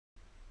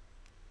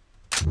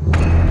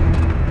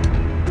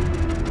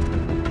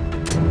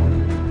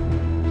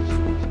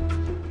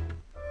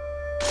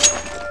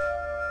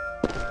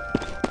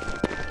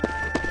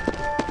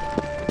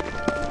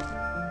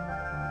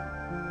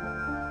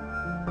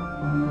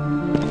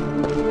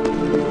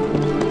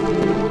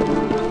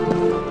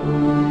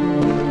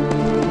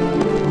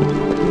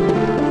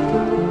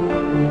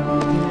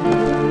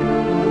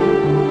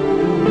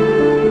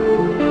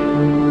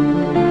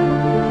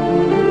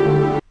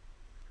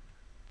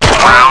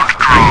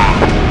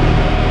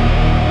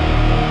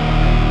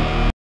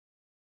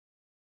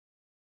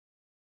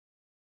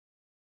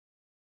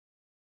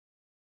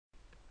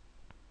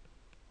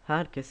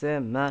Herkese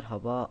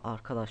merhaba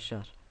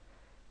arkadaşlar.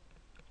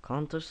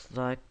 Counter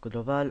Strike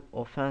Global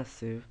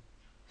Offensive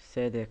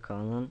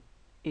SDK'nın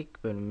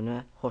ilk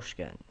bölümüne hoş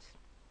geldiniz.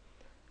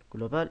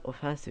 Global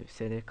Offensive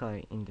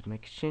SDK'yı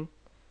indirmek için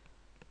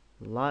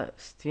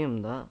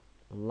Steam'da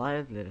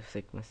Live'leri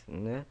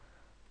sekmesinde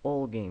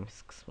All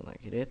Games kısmına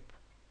girip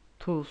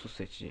Tools'u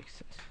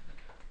seçeceksiniz.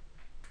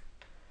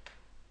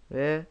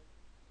 Ve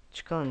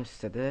çıkan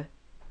listede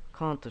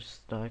Counter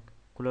Strike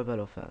Global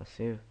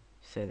Offensive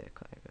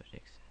SDK'yı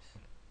göreceksiniz.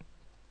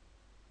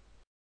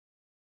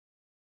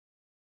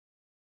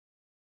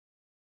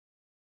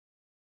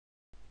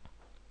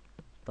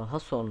 Daha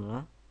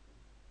sonra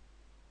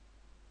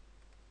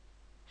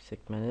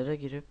sekmelere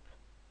girip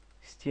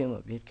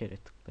Steam'a bir kere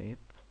tıklayıp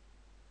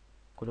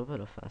Global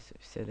Offensive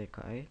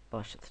SDK'yı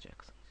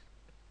başlatacaksınız.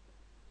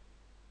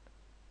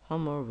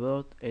 Hammer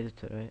World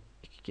Editor'a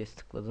iki kez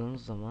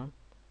tıkladığınız zaman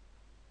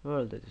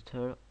World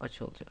Editor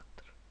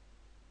açılacaktır.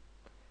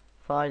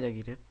 File'a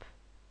girip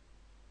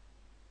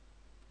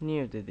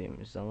New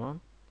dediğimiz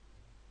zaman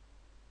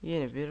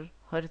yeni bir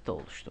harita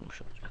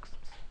oluşturmuş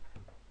olacaksınız.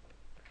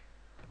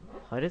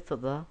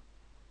 Haritada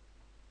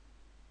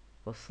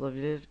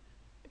basılabilir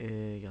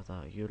ya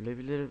da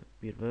yürülebilir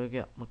bir bölge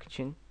yapmak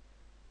için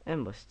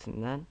en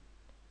basitinden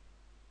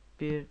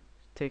bir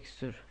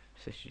tekstür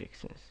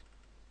seçeceksiniz.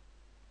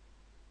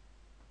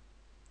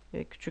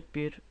 Ve küçük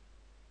bir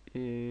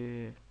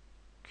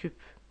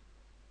küp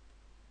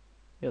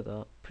ya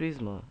da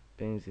prizma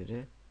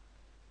benzeri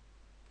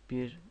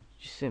bir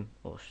cisim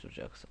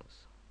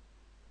oluşturacaksınız.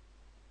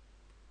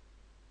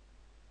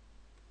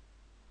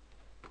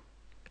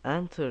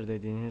 Enter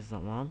dediğiniz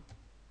zaman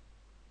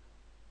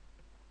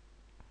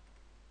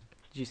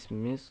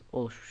cismimiz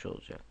oluşmuş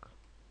olacak.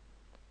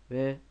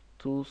 Ve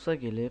Tools'a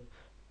gelip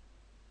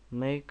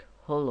Make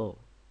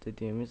Hollow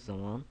dediğimiz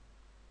zaman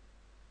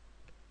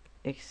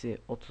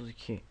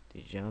 -32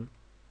 diyeceğim.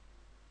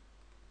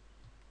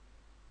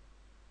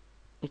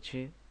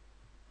 İçi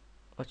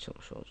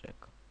açılmış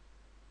olacak.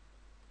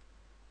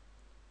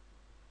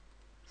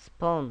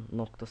 Spawn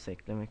noktası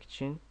eklemek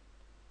için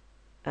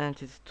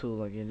Entity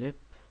Tool'a gelip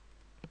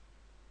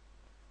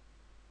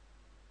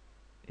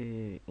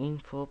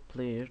Info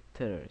Player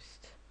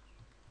Terrorist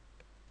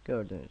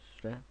gördüğünüz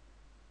üzere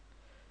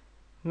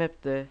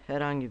map'te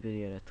herhangi bir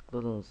yere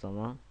tıkladığınız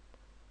zaman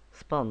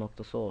spawn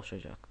noktası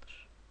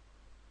oluşacaktır.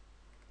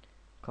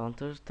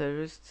 Counter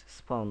Terrorist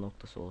spawn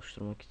noktası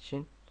oluşturmak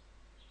için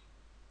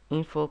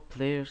Info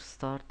Player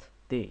Start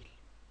değil,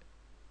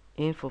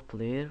 Info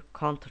Player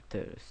Counter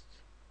Terrorist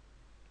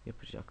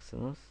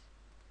yapacaksınız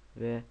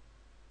ve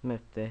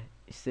map'te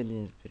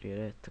istediğiniz bir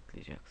yere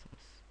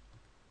tıklayacaksınız.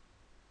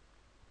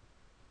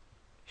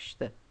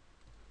 İşte.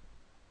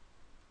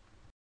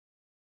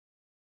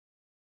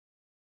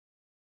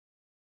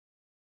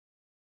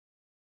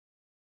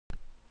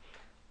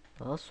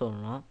 Daha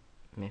sonra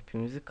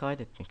map'imizi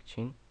kaydetmek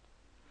için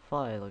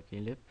File'a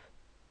gelip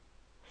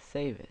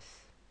Save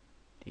As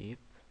deyip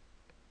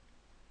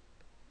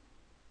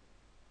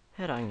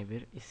herhangi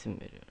bir isim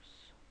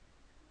veriyoruz.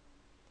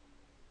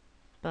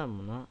 Ben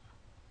buna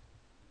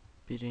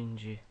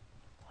birinci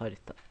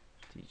harita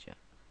diyeceğim.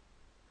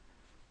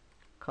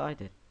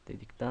 Kaydet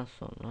dedikten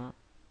sonra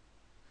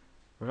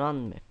Run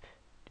Map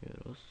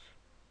diyoruz.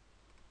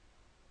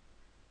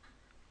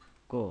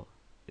 Go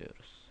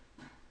diyoruz.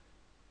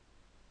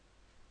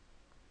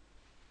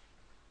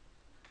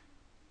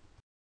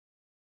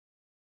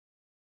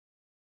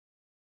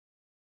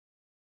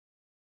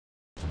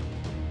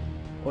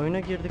 Oyuna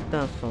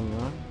girdikten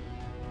sonra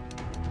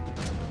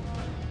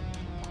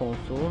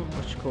konsolun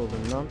açık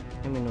olduğundan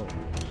emin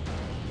oluyoruz.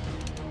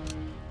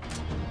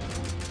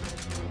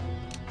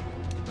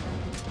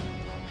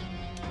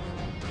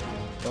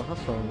 Daha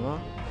sonra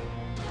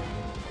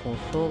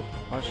konsol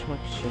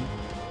açmak için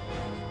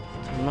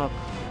tırnak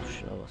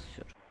tuşuna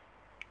basıyorum.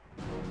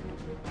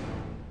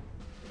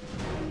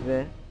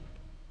 Ve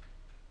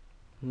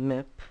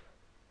map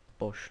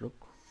boşluk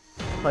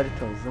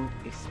haritamızın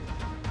ismi,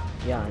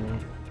 yani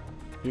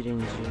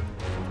birinci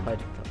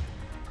harita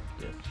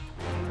diyoruz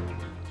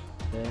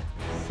ve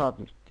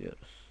submit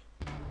diyoruz.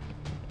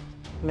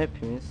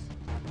 Map'imiz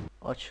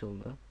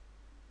açıldı.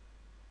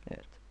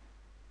 Evet.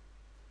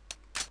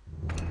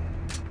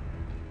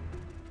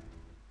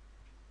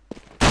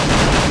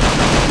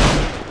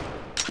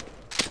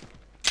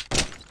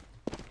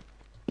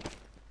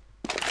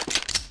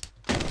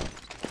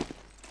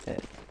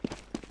 Evet.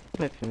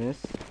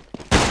 Map'imiz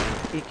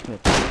ilk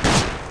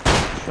map'imiz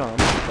şu an bu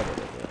kadar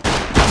oluyor.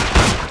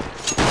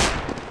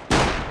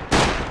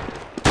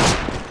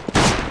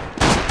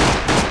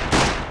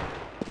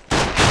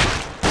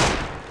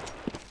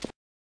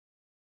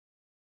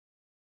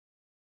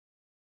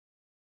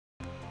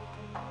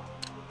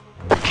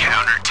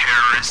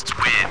 terrorists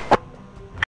win.